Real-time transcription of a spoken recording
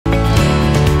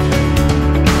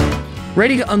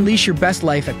Ready to unleash your best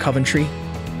life at Coventry?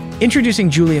 Introducing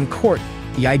Julian Court,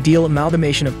 the ideal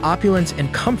amalgamation of opulence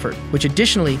and comfort, which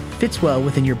additionally fits well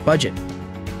within your budget.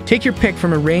 Take your pick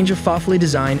from a range of thoughtfully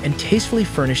designed and tastefully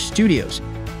furnished studios,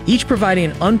 each providing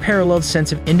an unparalleled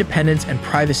sense of independence and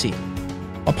privacy.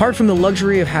 Apart from the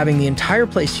luxury of having the entire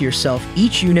place to yourself,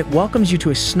 each unit welcomes you to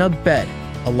a snug bed,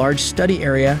 a large study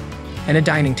area, and a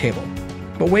dining table.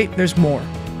 But wait, there's more.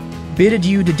 Bid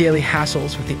adieu to daily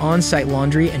hassles with the on-site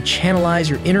laundry and channelize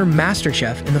your inner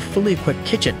MasterChef in the fully equipped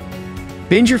kitchen.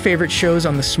 Binge your favorite shows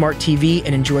on the smart TV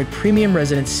and enjoy premium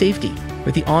resident safety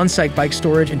with the on-site bike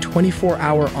storage and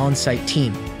 24-hour on-site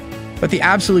team. But the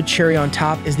absolute cherry on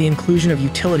top is the inclusion of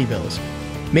utility bills,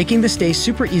 making the stay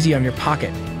super easy on your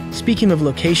pocket. Speaking of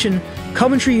location,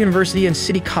 Coventry University and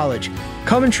City College,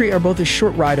 Coventry are both a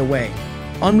short ride away.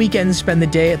 On weekends, spend the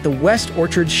day at the West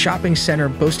Orchard Shopping Center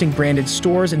boasting branded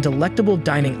stores and delectable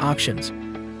dining options.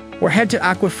 Or head to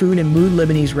Aquafood and Mood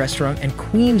Lebanese Restaurant and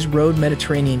Queens Road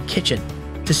Mediterranean Kitchen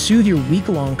to soothe your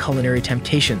week-long culinary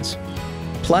temptations.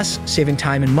 Plus, saving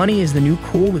time and money is the new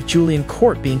cool with Julian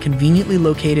Court being conveniently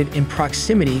located in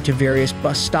proximity to various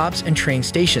bus stops and train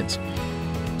stations.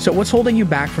 So what's holding you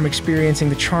back from experiencing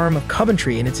the charm of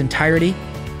Coventry in its entirety?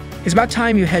 It's about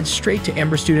time you head straight to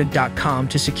amberstudent.com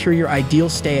to secure your ideal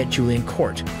stay at Julian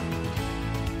Court.